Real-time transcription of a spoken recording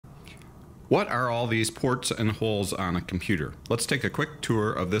What are all these ports and holes on a computer? Let's take a quick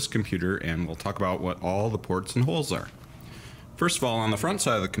tour of this computer and we'll talk about what all the ports and holes are. First of all, on the front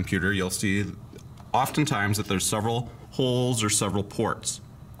side of the computer, you'll see oftentimes that there's several holes or several ports.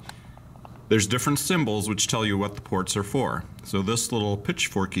 There's different symbols which tell you what the ports are for. So this little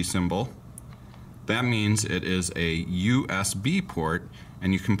pitchforky symbol, that means it is a USB port,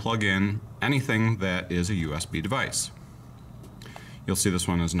 and you can plug in anything that is a USB device. You'll see this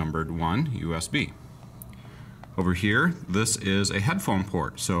one is numbered 1, USB. Over here, this is a headphone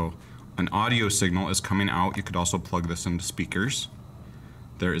port, so an audio signal is coming out. You could also plug this into speakers.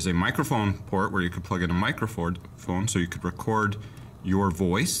 There is a microphone port where you could plug in a microphone so you could record your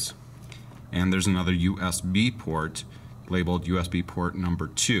voice. And there's another USB port labeled USB port number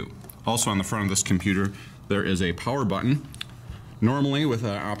 2. Also on the front of this computer, there is a power button. Normally with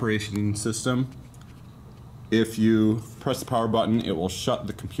an operating system, if you press the power button, it will shut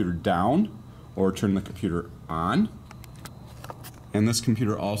the computer down or turn the computer on. And this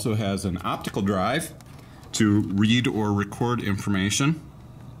computer also has an optical drive to read or record information.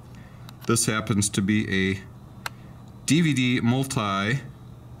 This happens to be a DVD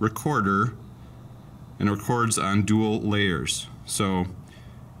multi-recorder and it records on dual layers. So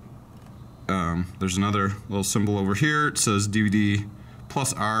there's another little symbol over here. It says DVD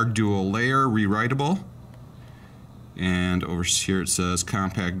plus R dual layer rewritable. And over here it says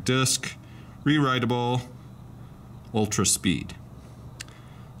compact disc rewritable ultra speed.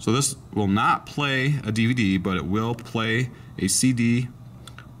 So this will not play a DVD, but it will play a CD,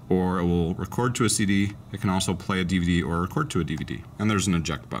 or it will record to a CD. It can also play a DVD or record to a DVD. And there's an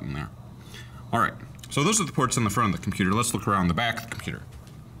eject button there. Alright, so those are the ports in the front of the computer. Let's look around the back of the computer.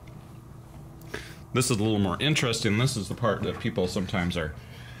 This is a little more interesting. This is the part that people sometimes are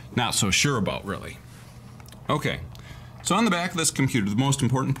not so sure about, really. Okay, so on the back of this computer, the most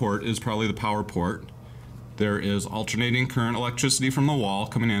important port is probably the power port. There is alternating current electricity from the wall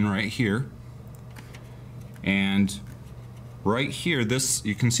coming in right here. And right here, this,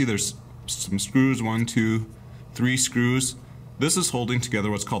 you can see there's some screws, 1, 2, 3 screws. This is holding together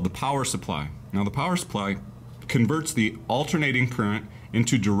what's called the power supply. Now the power supply converts the alternating current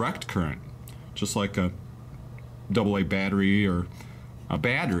into direct current, just like a AA battery or a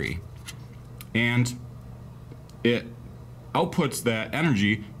battery. And it outputs that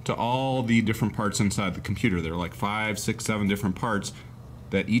energy to all the different parts inside the computer. There are like 5, 6, 7 different parts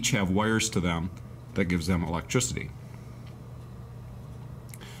that each have wires to them that gives them electricity.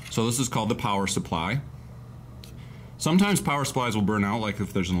 So this is called the power supply. Sometimes power supplies will burn out, like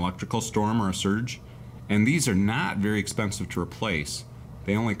if there's an electrical storm or a surge, and these are not very expensive to replace.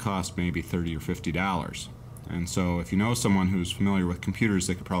 They only cost maybe $30 or $50. And so if you know someone who's familiar with computers,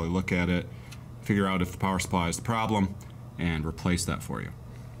 they could probably look at it, figure out if the power supply is the problem, and replace that for you.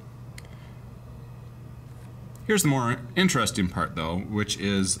 Here's the more interesting part though, which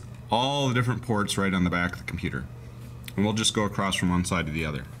is all the different ports right on the back of the computer. And we'll just go across from one side to the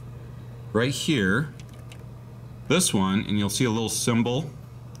other. Right here, this one, and you'll see a little symbol.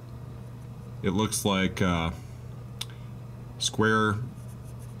 It looks like square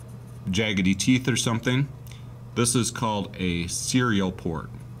jaggedy teeth or something. This is called a serial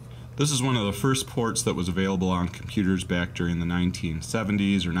port. This is one of the first ports that was available on computers back during the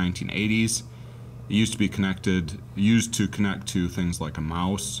 1970s or 1980s. It used to be used to connect to things like a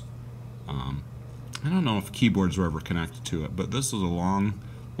mouse. I don't know if keyboards were ever connected to it, but this is a long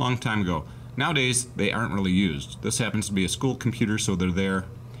time ago. Nowadays, they aren't really used. This happens to be a school computer, so they're there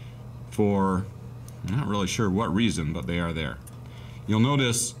for, I'm not really sure what reason, but they are there. You'll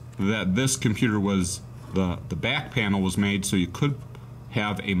notice that this computer was, the back panel was made so you could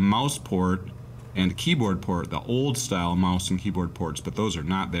have a mouse port and a keyboard port, the old style mouse and keyboard ports, but those are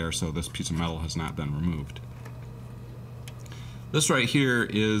not there, so this piece of metal has not been removed. This right here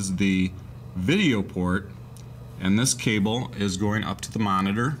is the video port, and this cable is going up to the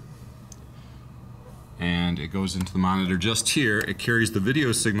monitor, and it goes into the monitor just here. It carries the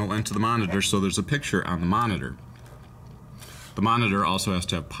video signal into the monitor, so there's a picture on the monitor. The monitor also has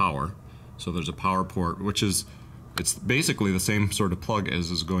to have power, so there's a power port, which is, it's basically the same sort of plug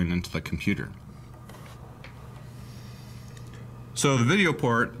as is going into the computer. So the video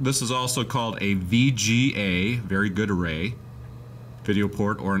port, this is also called a VGA, very good array, video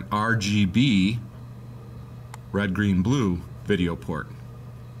port, or an RGB, red, green, blue video port.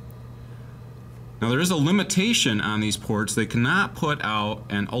 Now there is a limitation on these ports. They cannot put out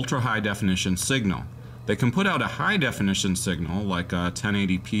an ultra-high-definition signal. They can put out a high-definition signal, like a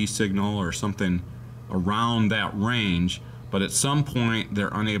 1080p signal or something around that range, but at some point they're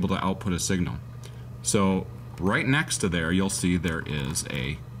unable to output a signal. So right next to there, you'll see there is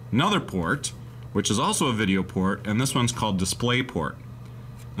a another port, which is also a video port, and this one's called DisplayPort.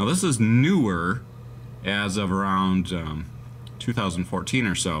 Now this is newer, as of around 2014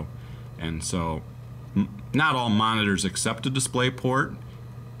 or so, and so not all monitors accept a DisplayPort.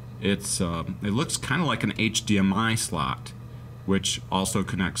 It looks kind of like an HDMI slot, which also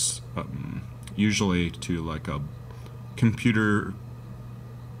connects usually to like a computer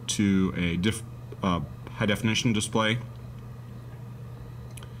to a high definition display.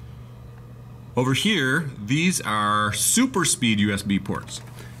 Over here, these are SuperSpeed USB ports.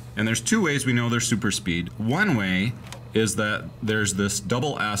 And there's two ways we know they're SuperSpeed. One way is that there's this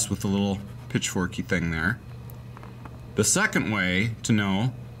double S with a little pitchforky thing there. The second way to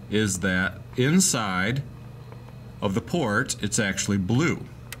know is that inside of the port, it's actually blue.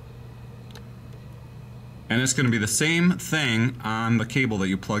 And it's going to be the same thing on the cable that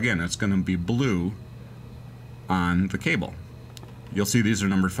you plug in. It's going to be blue on the cable. You'll see these are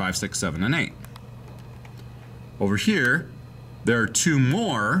numbered 5, 6, 7, and 8. Over here, there are two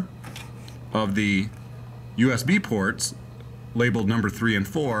more of the USB ports labeled number 3 and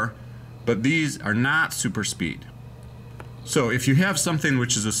 4, but these are not SuperSpeed. So if you have something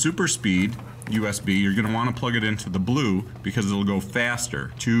which is a SuperSpeed USB, you're going to want to plug it into the blue because it'll go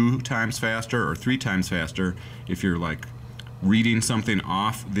faster, 2 times faster or 3 times faster if you're like reading something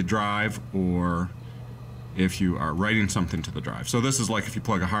off the drive or if you are writing something to the drive. So this is like if you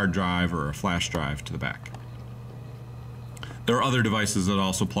plug a hard drive or a flash drive to the back. There are other devices that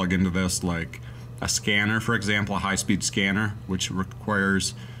also plug into this, like a scanner, for example, a high-speed scanner, which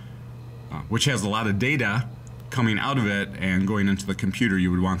requires, which has a lot of data coming out of it and going into the computer.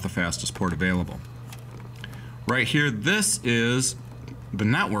 You would want the fastest port available. Right here, this is the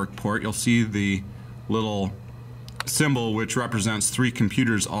network port. You'll see the little symbol which represents 3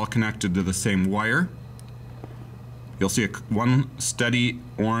 computers all connected to the same wire. You'll see one steady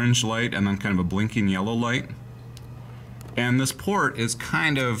orange light and then kind of a blinking yellow light. And this port is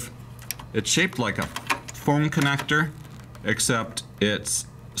it's shaped like a phone connector, except it's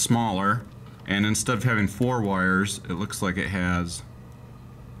smaller. And instead of having 4 wires, it looks like it has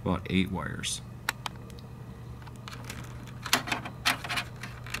about 8 wires.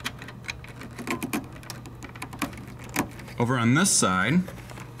 Over on this side,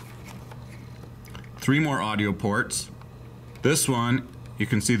 3 more audio ports. This one, you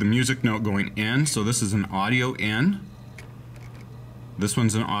can see the music note going in, so this is an audio in. This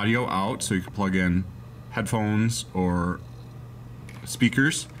one's an audio out, so you can plug in headphones or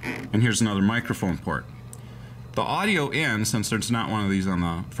speakers. And here's another microphone port. The audio in, since there's not one of these on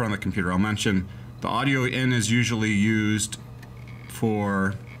the front of the computer, I'll mention the audio in is usually used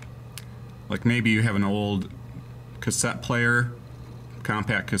for, like maybe you have an old cassette player,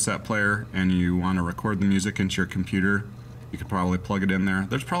 compact cassette player, and you want to record the music into your computer. You could probably plug it in there.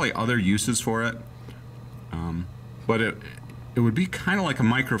 There's probably other uses for it, but it would be kind of like a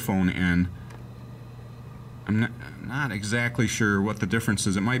microphone in. I'm not exactly sure what the difference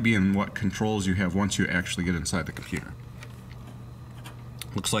is. It might be in what controls you have once you actually get inside the computer.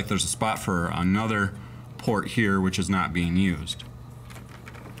 Looks like there's a spot for another port here which is not being used.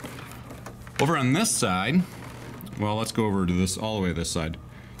 Over on this side, well, let's go over to this, all the way to this side.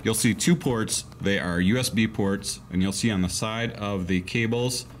 You'll see 2 ports. They are USB ports, and you'll see on the side of the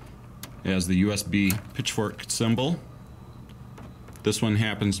cables as the USB pitchfork symbol. This one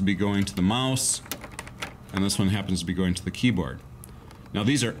happens to be going to the mouse, and this one happens to be going to the keyboard. Now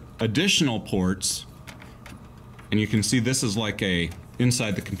these are additional ports, and you can see this is like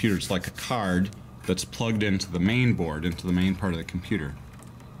inside the computer, it's like a card that's plugged into the main board, into the main part of the computer.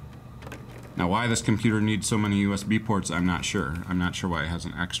 Now why this computer needs so many USB ports, I'm not sure. I'm not sure why it has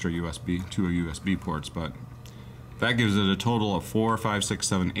an extra two USB ports, but that gives it a total of 4, 5, 6,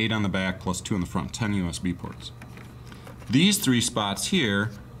 7, 8 on the back plus 2 on the front, 10 USB ports. These 3 spots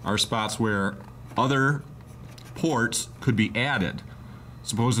here are spots where other ports could be added.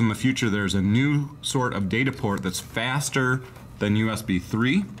 Suppose in the future there's a new sort of data port that's faster than USB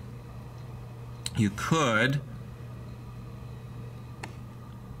 3. You could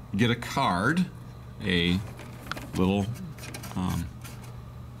get a card, a little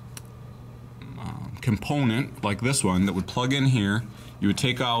component like this one that would plug in here. You would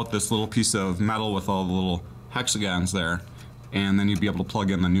take out this little piece of metal with all the little hexagons there, and then you'd be able to plug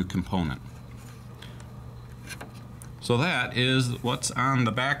in the new component. So that is what's on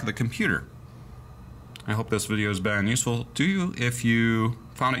the back of the computer. I hope this video has been useful to you. If you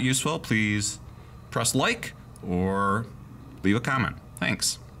found it useful, please press like or leave a comment.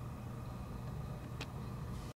 Thanks.